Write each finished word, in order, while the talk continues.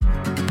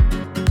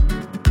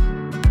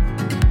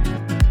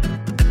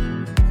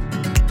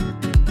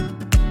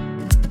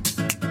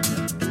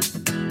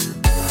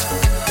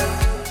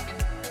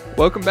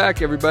Welcome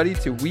back, everybody,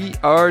 to We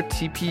Are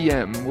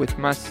TPM with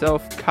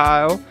myself,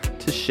 Kyle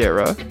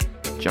Teixeira.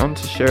 John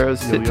Teixeira is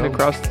sitting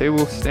across the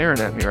table staring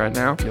at me right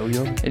now. Yo.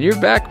 And you're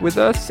back with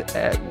us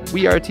at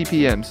We Are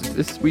TPM. So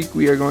this week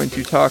we are going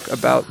to talk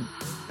about,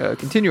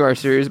 continue our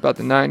series about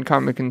the 9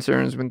 common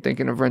concerns when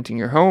thinking of renting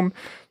your home.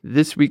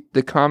 This week,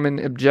 the common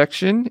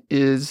objection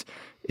is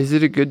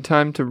it a good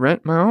time to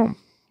rent my home?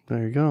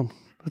 There you go.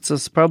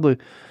 That's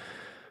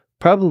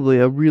probably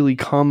a really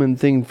common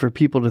thing for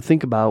people to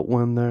think about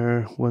when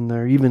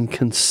they're even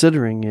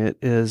considering it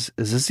is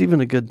this even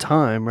a good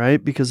time,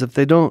 right? Because if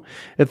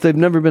they've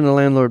never been a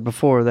landlord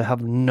before, they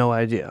have no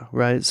idea,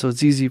 right? So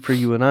it's easy for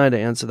you and I to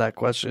answer that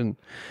question.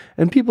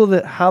 And people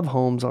that have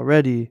homes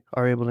already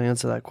are able to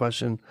answer that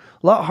question.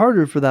 A lot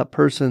harder for that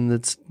person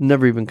that's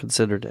never even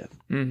considered it.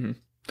 Mm-hmm.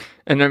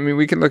 And I mean,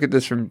 we can look at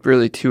this from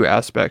really 2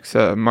 aspects,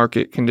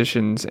 market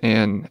conditions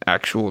and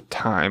actual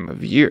time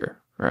of year.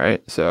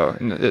 Right. So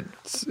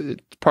it's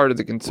part of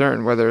the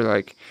concern,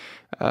 whether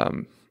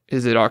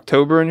is it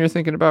October and you're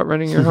thinking about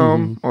renting your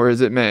home, or is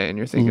it May and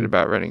you're thinking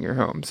about renting your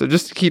home? So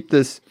just to keep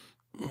this,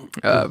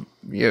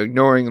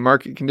 ignoring the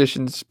market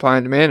conditions, supply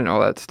and demand and all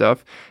that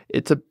stuff,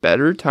 it's a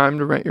better time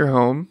to rent your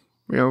home,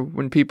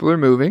 when people are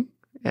moving,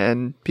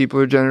 and people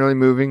are generally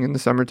moving in the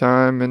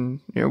summertime and,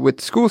 with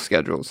school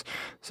schedules.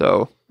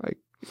 So like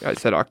I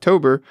said,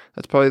 October,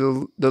 that's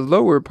probably the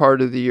lower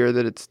part of the year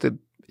that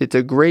it's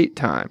a great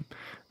time.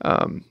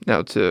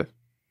 Now to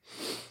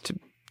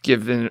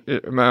give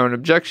my own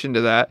objection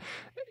to that,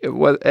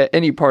 at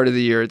any part of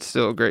the year, it's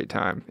still a great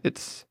time.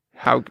 It's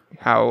how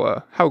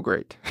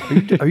great.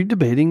 Are you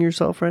debating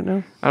yourself right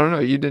now? I don't know.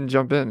 You didn't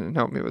jump in and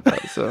help me with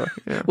that. So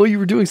yeah. Well, you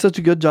were doing such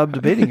a good job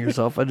debating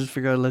yourself. I just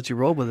figured I'd let you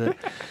roll with it.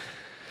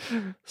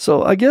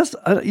 So I guess,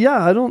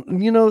 I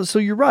don't, so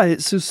you're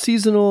right. So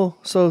seasonal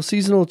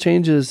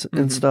changes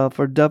and stuff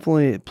are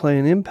definitely play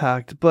an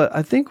impact. But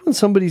I think when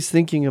somebody's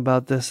thinking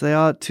about this, they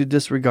ought to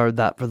disregard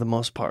that for the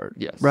most part.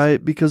 Yes.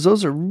 Right? Because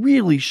those are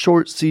really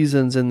short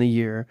seasons in the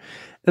year.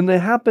 And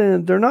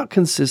they're not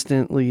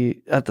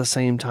consistently at the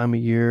same time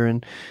of year.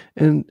 And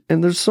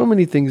there's so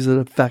many things that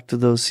affect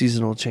those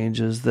seasonal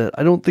changes that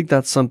I don't think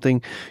that's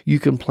something you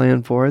can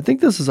plan for. I think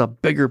this is a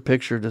bigger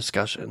picture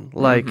discussion.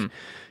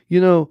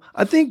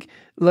 I think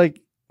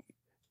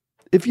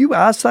if you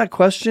ask that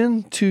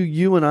question to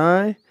you and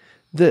I,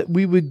 that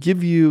we would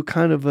give you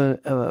kind of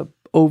a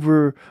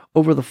over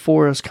the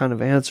forest kind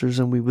of answers,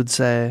 and we would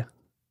say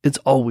it's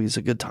always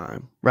a good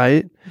time,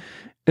 right?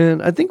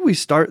 And I think we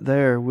start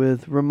there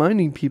with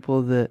reminding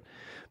people that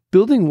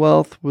building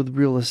wealth with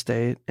real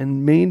estate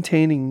and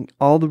maintaining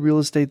all the real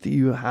estate that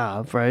you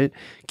have, right?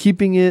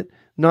 Keeping it,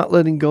 not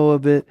letting go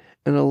of it,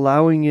 and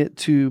allowing it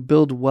to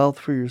build wealth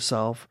for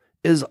yourself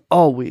is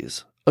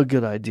always a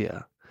good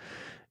idea.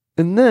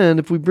 And then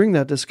if we bring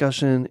that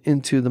discussion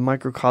into the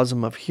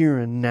microcosm of here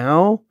and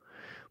now,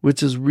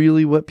 which is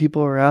really what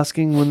people are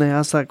asking when they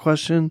ask that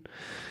question,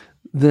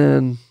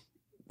 then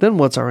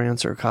what's our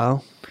answer,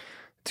 Kyle?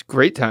 It's a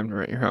great time to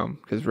rent your home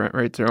because rent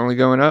rates are only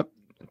going up.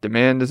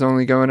 Demand is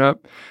only going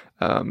up.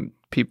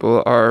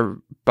 People are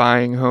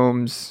buying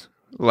homes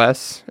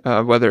less,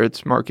 whether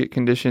it's market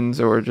conditions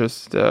or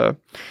just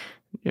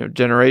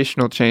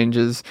generational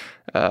changes.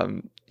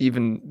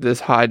 Even this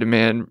high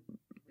demand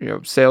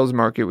sales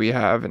market we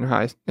have and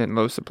high and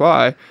low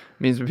supply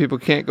means when people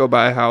can't go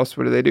buy a house,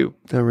 what do?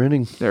 They're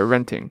renting. They're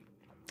renting.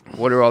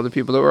 What do all the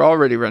people that were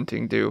already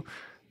renting do?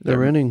 They're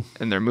renting.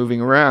 And they're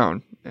moving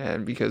around,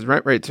 and because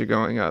rent rates are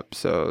going up,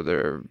 so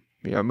they're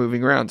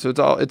moving around. So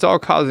it's all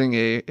causing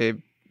a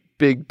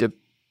big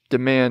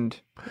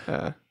demand.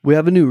 We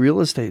have a new real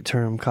estate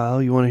term,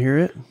 Kyle. You want to hear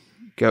it?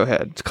 Go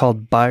ahead. It's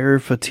called buyer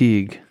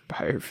fatigue.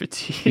 Buyer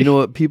fatigue. You know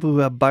what people who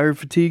have buyer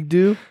fatigue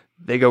do?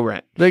 They go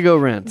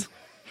rent.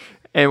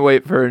 And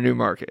wait for a new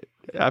market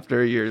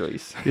after a year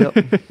lease.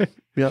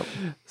 Yep.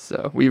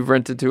 So we've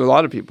rented to a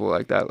lot of people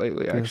like that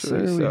lately,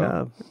 actually. Yes, sir, so, we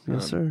have.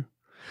 Yes, sir.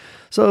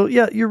 So,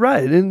 yeah, you're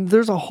right. And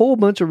there's a whole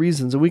bunch of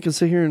reasons, and we can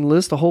sit here and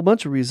list a whole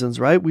bunch of reasons,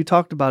 right? We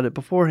talked about it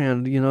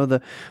beforehand.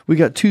 We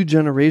got 2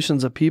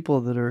 generations of people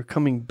that are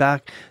coming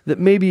back that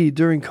maybe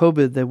during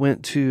COVID they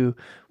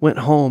went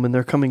home and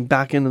they're coming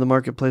back into the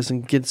marketplace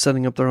and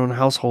setting up their own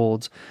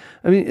households.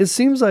 I mean, it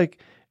seems like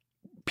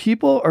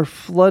people are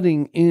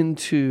flooding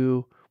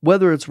into,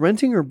 whether it's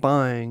renting or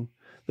buying,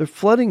 they're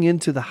flooding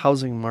into the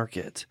housing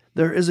market.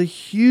 There is a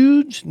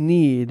huge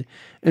need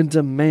and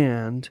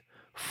demand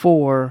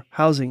for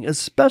housing,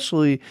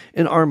 especially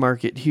in our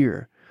market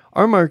here.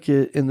 Our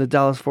market in the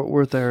Dallas-Fort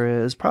Worth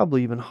area is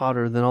probably even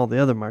hotter than all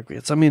the other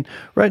markets. I mean,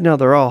 right now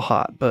they're all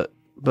hot, but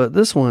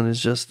this one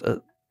is just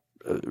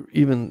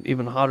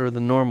even hotter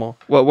than normal.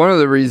 Well, one of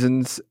the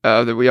reasons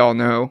that we all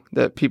know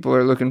that people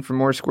are looking for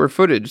more square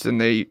footage than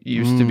they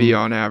used to be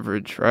on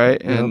average,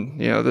 right? Yep. And,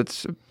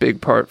 that's a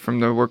big part from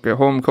the work at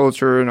home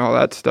culture and all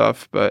that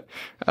stuff. But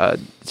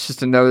it's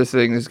just another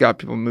thing that's got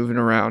people moving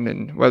around,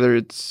 and whether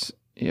it's,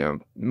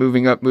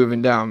 moving up,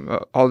 moving down,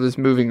 all this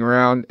moving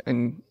around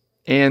and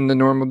the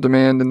normal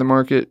demand in the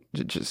market,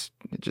 it just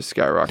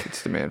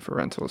skyrockets demand for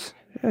rentals.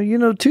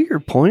 Yeah, to your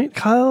point,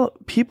 Kyle,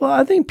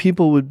 I think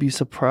people would be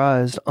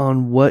surprised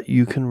on what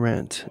you can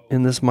rent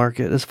in this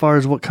market as far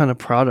as what kind of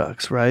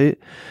products, right?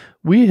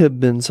 We have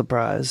been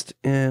surprised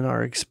in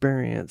our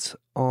experience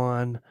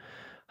on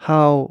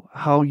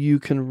how you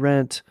can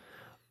rent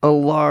a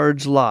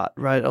large lot,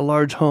 right? A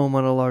large home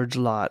on a large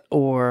lot,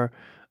 or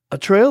a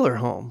trailer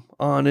home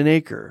on an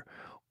acre,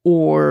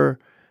 or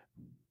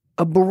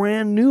a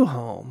brand new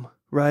home,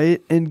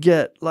 right? And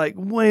get like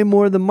way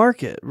more than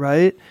market,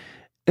 right?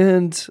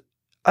 And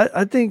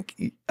I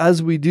think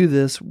as we do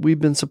this,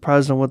 we've been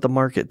surprised on what the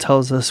market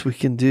tells us we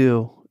can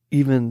do,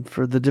 even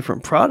for the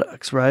different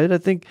products, right? I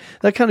think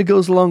that kind of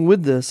goes along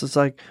with this. It's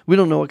like, we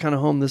don't know what kind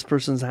of home this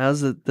person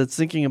has that's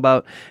thinking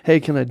about, hey,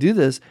 can I do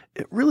this?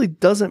 It really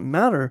doesn't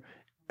matter.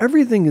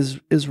 Everything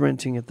is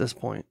renting at this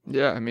point.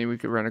 Yeah, I mean, we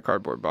could rent a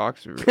cardboard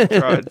box. We really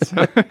tried.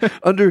 So.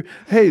 I'm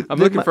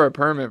looking for a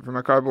permit for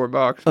my cardboard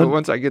box, but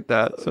once I get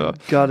that, so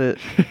got it.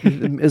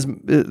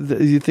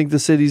 You think the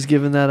city's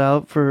giving that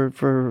out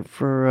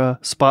for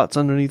spots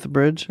underneath the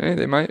bridge? Hey,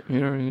 they might. You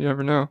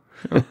never know.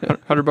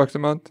 $100 a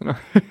month.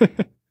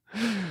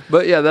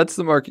 But yeah, that's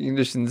the market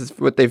conditions. It's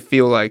what they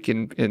feel like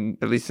in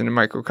at least in a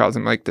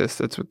microcosm like this.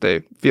 That's what they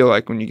feel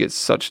like when you get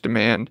such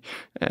demand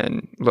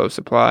and low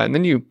supply, and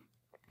then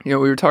I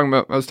was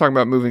talking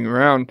about moving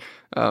around.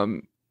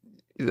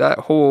 That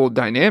whole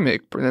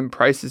dynamic then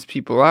prices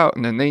people out,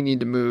 and then they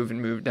need to move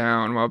and move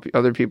down while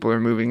other people are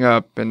moving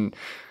up, and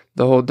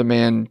the whole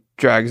demand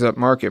drags up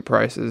market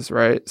prices,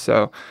 right?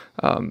 So,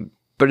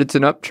 but it's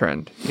an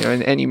uptrend,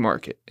 in any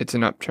market, it's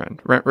an uptrend.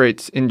 Rent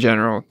rates in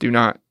general do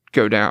not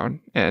go down,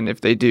 and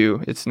if they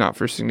do, it's not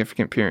for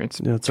significant periods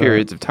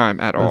of time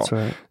at all. That's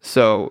right.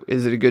 So,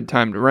 is it a good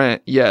time to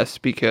rent? Yes,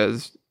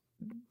 because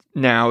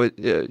now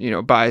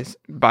buy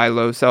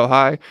low, sell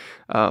high.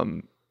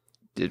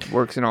 It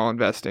works in all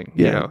investing.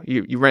 Yeah.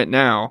 You rent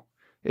now,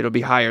 it'll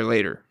be higher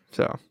later.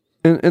 So,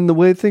 and the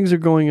way things are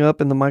going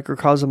up in the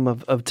microcosm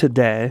of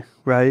today,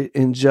 right?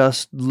 And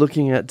just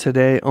looking at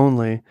today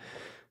only,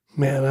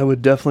 man, I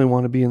would definitely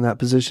want to be in that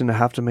position to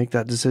have to make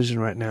that decision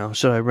right now.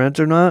 Should I rent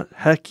or not?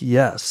 Heck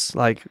yes.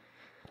 Like,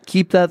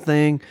 keep that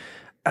thing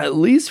at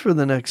least for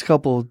the next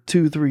couple,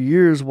 2-3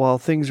 years while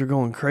things are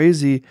going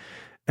crazy.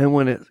 And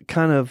when it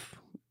kind of,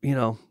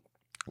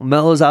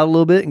 mellows out a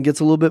little bit and gets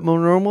a little bit more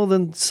normal,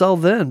 then sell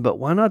then. But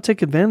why not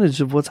take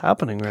advantage of what's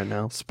happening right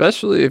now?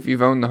 Especially if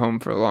you've owned the home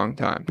for a long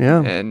time.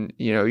 Yeah. And,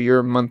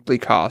 your monthly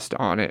cost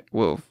on it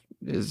your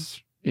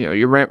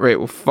rent rate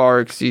will far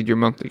exceed your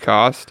monthly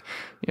cost.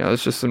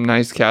 It's just some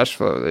nice cash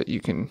flow that you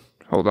can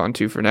hold on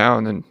to for now,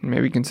 and then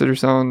maybe consider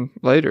selling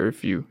later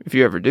if you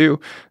ever do.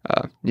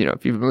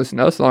 If you've been listening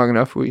to us long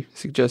enough, we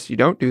suggest you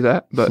don't do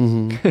that. But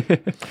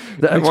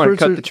the I want to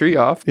cut the tree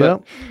off.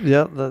 But.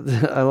 Yeah,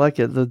 I like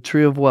it. The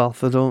tree of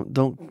wealth.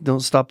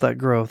 Don't stop that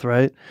growth,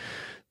 right?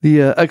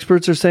 The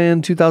experts are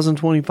saying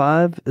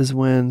 2025 is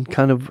when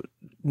kind of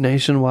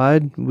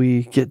nationwide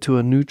we get to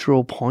a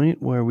neutral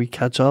point where we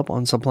catch up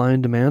on supply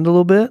and demand a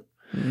little bit.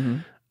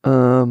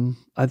 Mm-hmm.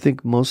 I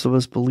think most of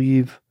us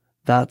believe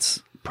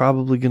that's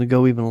probably going to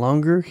go even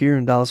longer here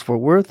in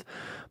Dallas-Fort Worth,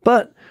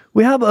 but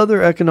we have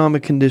other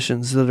economic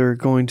conditions that are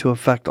going to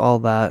affect all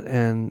that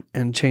and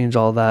change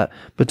all that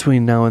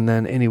between now and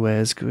then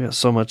anyways, because we have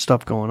so much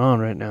stuff going on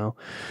right now.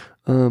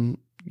 We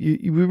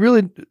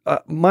really,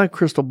 my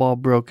crystal ball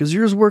broke. Is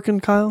yours working,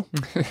 Kyle?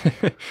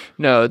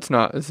 No, it's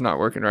not. It's not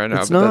working right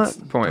now. It's but not? That's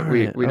the point.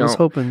 Right. We I was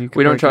hoping you could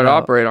we don't break try it to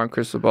out. operate on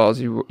crystal balls.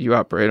 You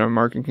operate on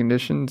market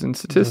conditions and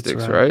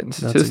statistics, That's right? And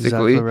That's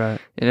statistically, exactly right.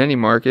 in any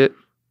market,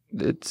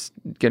 it's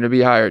going to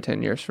be higher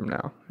 10 years from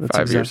now, That's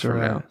 5 years exactly from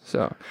right.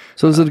 now.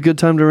 So is it a good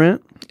time to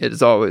rent? It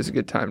is always a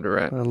good time to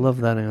rent. I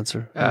love that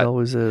answer. It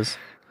always is.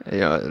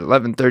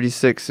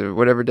 11:36 or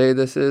whatever day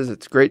this is,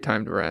 it's a great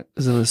time to rent.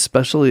 It's an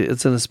especially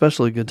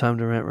good time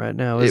to rent right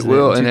now, isn't It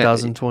will, in and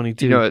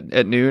 2022.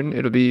 at noon,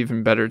 it'll be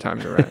even better time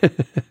to rent,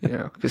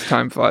 because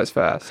time flies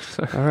fast.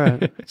 So. All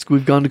right.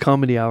 We've gone to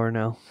comedy hour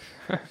now.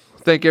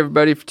 Thank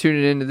everybody for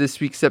tuning in to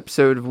this week's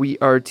episode of We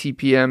Are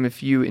TPM.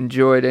 If you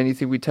enjoyed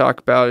anything we talk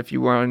about, if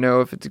you want to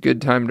know if it's a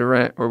good time to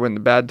rent or when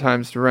the bad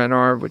times to rent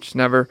are, which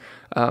never,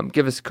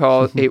 give us a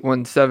call at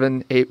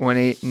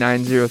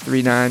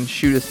 817-818-9039.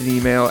 Shoot us an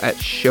email at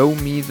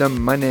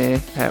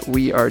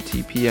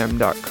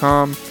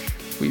showmethemoney@wearetpm.com.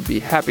 We'd be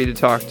happy to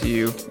talk to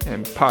you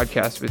and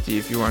podcast with you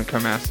if you want to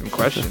come ask some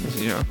questions.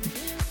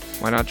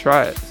 Why not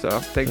try it? So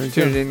thanks for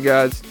tuning in,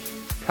 guys.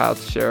 Kyle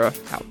Teixeira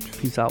out.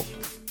 Peace out.